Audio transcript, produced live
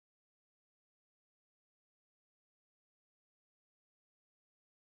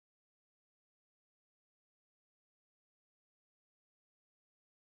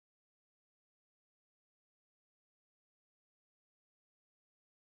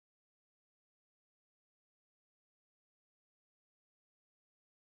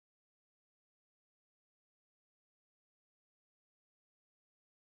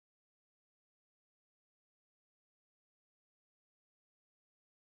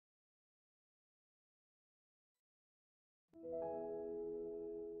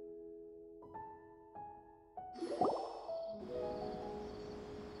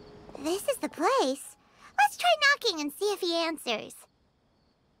this is the place. Let's try knocking and see if he answers.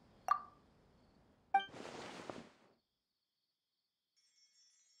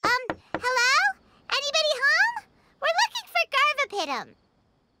 Hello? Anybody home? We're looking for Garvapitum.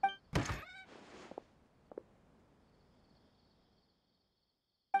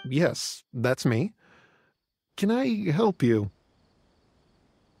 Yes, that's me. Can I help you?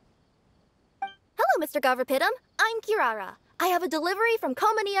 Hello, Mr. Garvapitum. I'm Kirara. I have a delivery from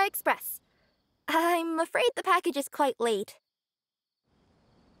Komania Express. I'm afraid the package is quite late.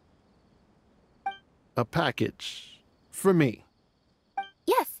 A package? For me?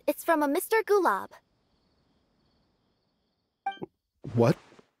 Yes, it's from a Mr. Gulab. What?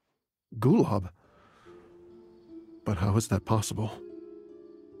 Gulab? But how is that possible?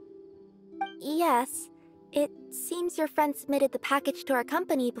 Yes. It seems your friend submitted the package to our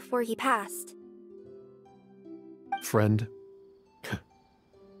company before he passed. Friend?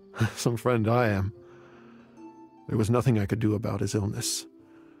 Some friend I am. There was nothing I could do about his illness,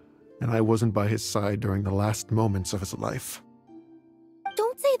 and I wasn't by his side during the last moments of his life.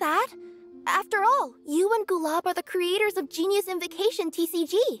 Don't say that! After all, you and Gulab are the creators of Genius Invocation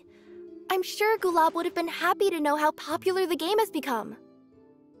TCG. I'm sure Gulab would have been happy to know how popular the game has become.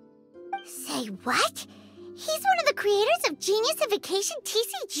 Say what? He's one of the creators of Genius Invocation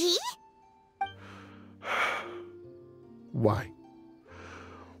TCG? Why?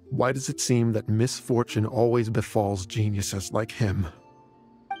 Why does it seem that misfortune always befalls geniuses like him?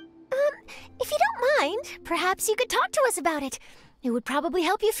 If you don't mind, perhaps you could talk to us about it. It would probably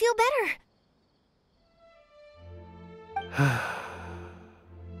help you feel better.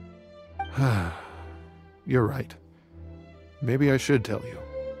 You're right. Maybe I should tell you.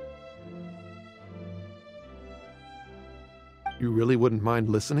 You really wouldn't mind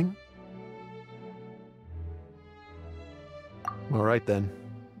listening? All right then.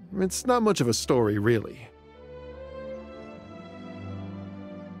 It's not much of a story, really.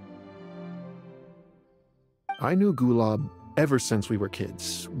 I knew Gulab ever since we were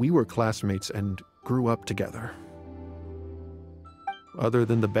kids. We were classmates and grew up together. Other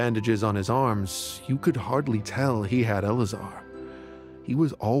than the bandages on his arms, you could hardly tell he had Elazar. He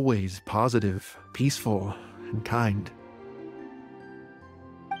was always positive, peaceful, and kind.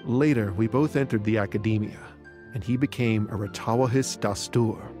 Later, we both entered the academia, and he became a Ratawahis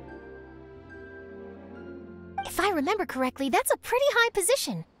Dastur. If I remember correctly, that's a pretty high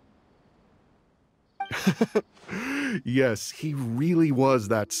position. Yes, he really was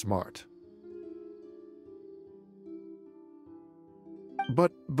that smart.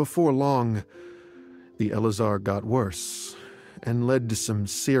 But before long, the Elazar got worse and led to some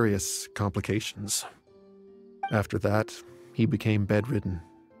serious complications. After that, he became bedridden.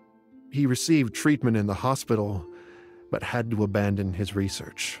 He received treatment in the hospital, but had to abandon his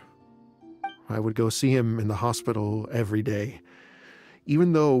research. I would go see him in the hospital every day,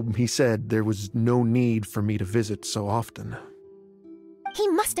 even though he said there was no need for me to visit so often. He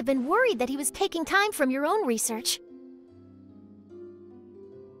must have been worried that he was taking time from your own research.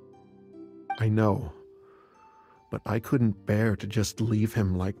 I know, but I couldn't bear to just leave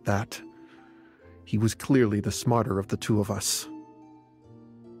him like that. He was clearly the smarter of the two of us.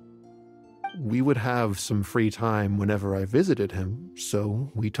 We would have some free time whenever I visited him, so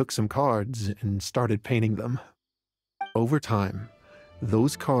we took some cards and started painting them. Over time,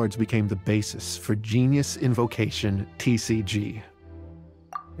 those cards became the basis for Genius Invocation TCG.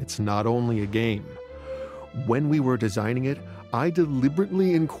 It's not only a game. When we were designing it, I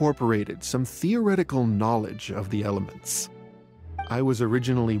deliberately incorporated some theoretical knowledge of the elements. I was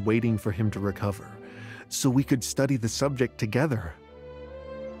originally waiting for him to recover, so we could study the subject together.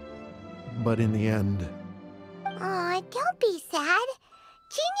 But in the end... Aw, don't be sad.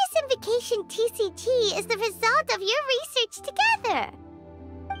 Genius Invocation TCG is the result of your research together.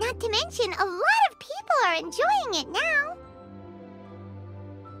 Not to mention, a lot of people are enjoying it now.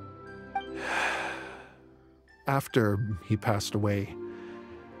 After he passed away,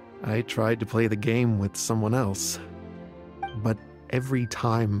 I tried to play the game with someone else. But every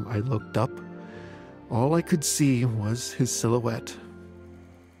time I looked up, all I could see was his silhouette.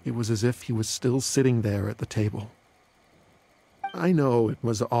 It was as if he was still sitting there at the table. I know it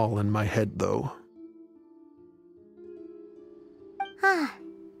was all in my head, though.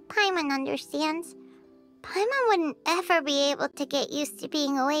 Paimon understands. Paimon wouldn't ever be able to get used to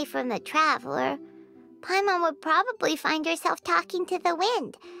being away from the Traveler. Paimon would probably find herself talking to the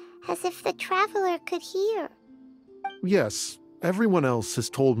wind, as if the Traveler could hear. Yes, everyone else has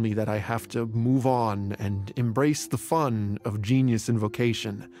told me that I have to move on and embrace the fun of Genius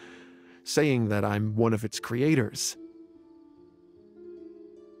Invocation, saying that I'm one of its creators.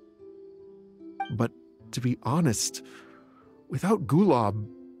 But to be honest, without Gulab,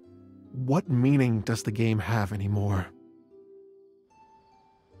 what meaning does the game have anymore?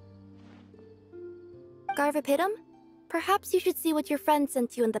 Garvapitum, perhaps you should see what your friend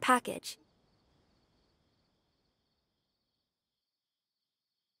sent you in the package.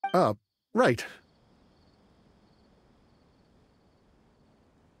 Right.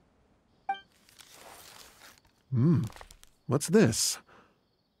 What's this?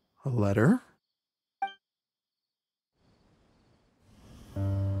 A letter?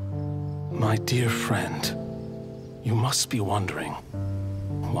 My dear friend, you must be wondering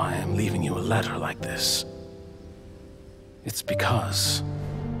why I'm leaving you a letter like this. It's because...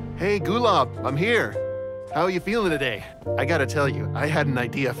 Hey, Gulab, I'm here. How are you feeling today? I gotta tell you, I had an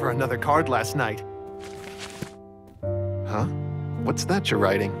idea for another card last night. Huh? What's that you're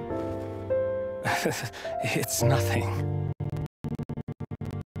writing? It's nothing.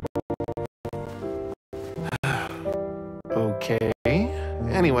 Okay.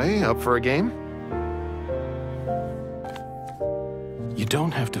 Anyway, up for a game? You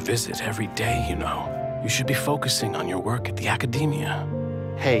don't have to visit every day, you know. You should be focusing on your work at the academia.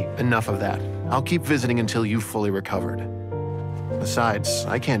 Hey, enough of that. I'll keep visiting until you've fully recovered. Besides,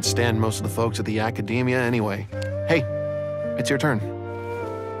 I can't stand most of the folks at the academia anyway. Hey, it's your turn.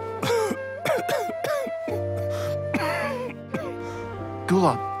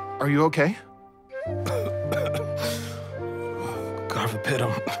 Gulab, are you okay?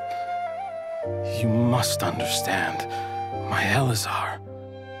 Garvapitum, you must understand. My Elazar.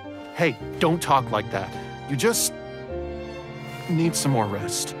 Hey, don't talk like that. You just need some more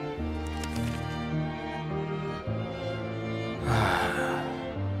rest.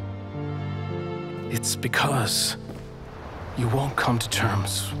 It's because you won't come to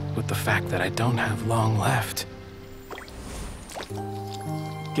terms with the fact that I don't have long left.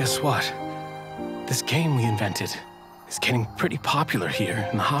 Guess what? This game we invented is getting pretty popular here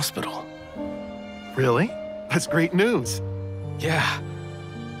in the hospital. Really? That's great news. Yeah.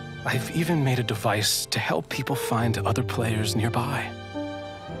 I've even made a device to help people find other players nearby.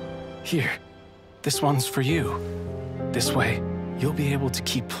 Here, this one's for you. This way, you'll be able to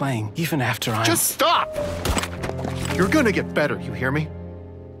keep playing even after I'm... Just stop! You're gonna get better, you hear me?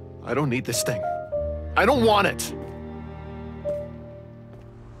 I don't need this thing. I don't want it!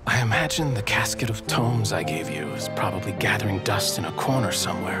 I imagine the casket of tomes I gave you is probably gathering dust in a corner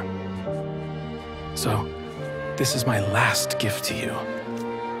somewhere. So, this is my last gift to you.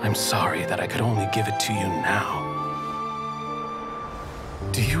 I'm sorry that I could only give it to you now.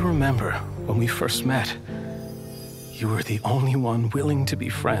 Do you remember when we first met? You were the only one willing to be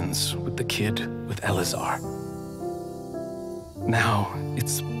friends with the kid with Elazar. Now,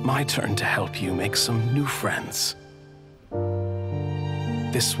 it's my turn to help you make some new friends.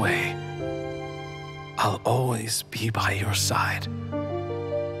 This way, I'll always be by your side,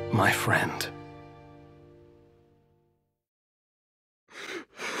 my friend.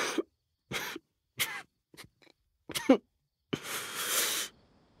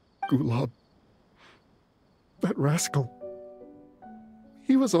 Gulab. That rascal.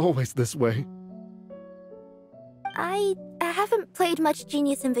 He was always this way. I haven't played much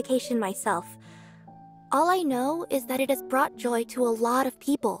Genius Invocation myself. All I know is that it has brought joy to a lot of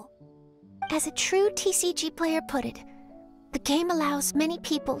people. As a true TCG player put it, the game allows many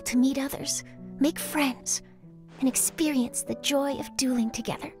people to meet others, make friends, and experience the joy of dueling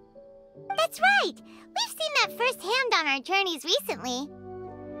together. That's right! We've seen that firsthand on our journeys recently.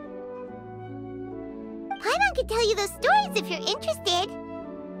 Paimon could tell you those stories if you're interested.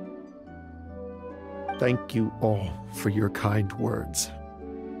 Thank you all for your kind words.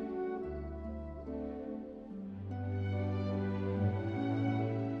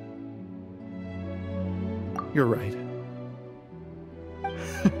 You're right.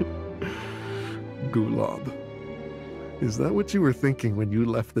 Gulab. Is that what you were thinking when you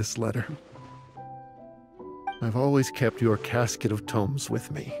left this letter? I've always kept your casket of tomes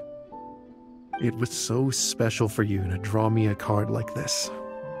with me. It was so special for you to draw me a card like this.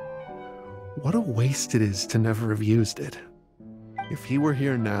 What a waste it is to never have used it. If he were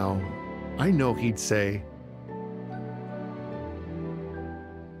here now, I know he'd say,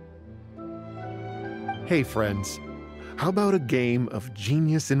 "Hey friends, how about a game of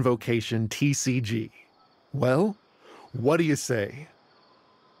Genius Invocation TCG? Well, what do you say?"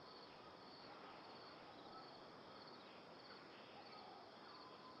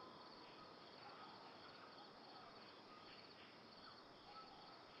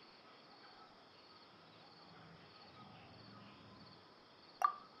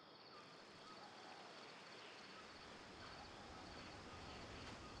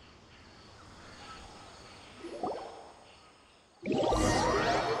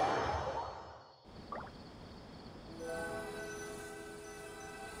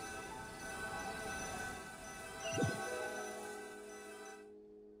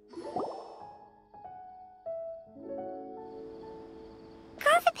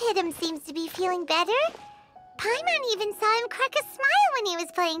 Pitum seems to be feeling better. Paimon even saw him crack a smile when he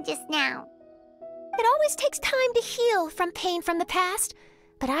was playing just now. It always takes time to heal from pain from the past,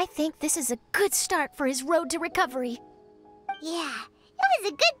 but I think this is a good start for his road to recovery. Yeah, it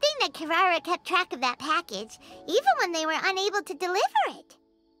was a good thing that Kirara kept track of that package, even when they were unable to deliver it.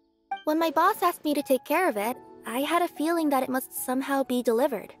 When my boss asked me to take care of it, I had a feeling that it must somehow be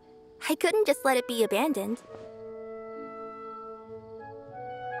delivered. I couldn't just let it be abandoned.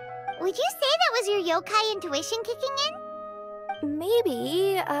 Would you say that was your yokai intuition kicking in?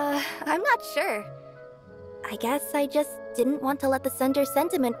 Maybe, I'm not sure. I guess I just didn't want to let the sender's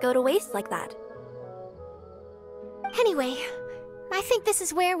sentiment go to waste like that. Anyway, I think this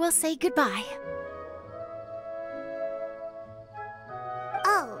is where we'll say goodbye.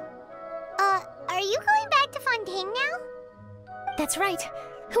 Oh. Are you going back to Fontaine now? That's right.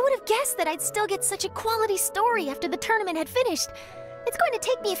 Who would have guessed that I'd still get such a quality story after the tournament had finished? It's going to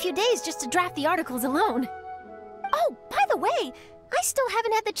take me a few days just to draft the articles alone. Oh, by the way, I still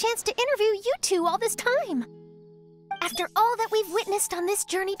haven't had the chance to interview you two all this time. After all that we've witnessed on this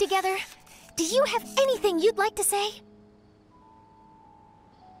journey together, do you have anything you'd like to say?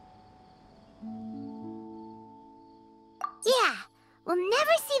 Yeah, we'll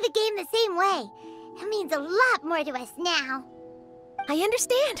never see the game the same way. It means a lot more to us now. I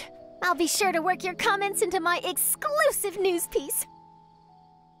understand. I'll be sure to work your comments into my exclusive news piece.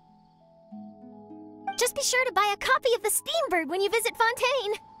 Just be sure to buy a copy of the Steambird when you visit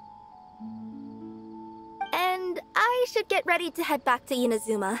Fontaine. And I should get ready to head back to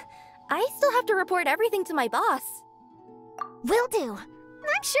Inazuma. I still have to report everything to my boss. Will do.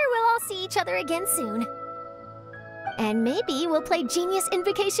 I'm sure we'll all see each other again soon. And maybe we'll play Genius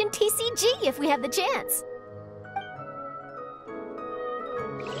Invocation TCG if we have the chance.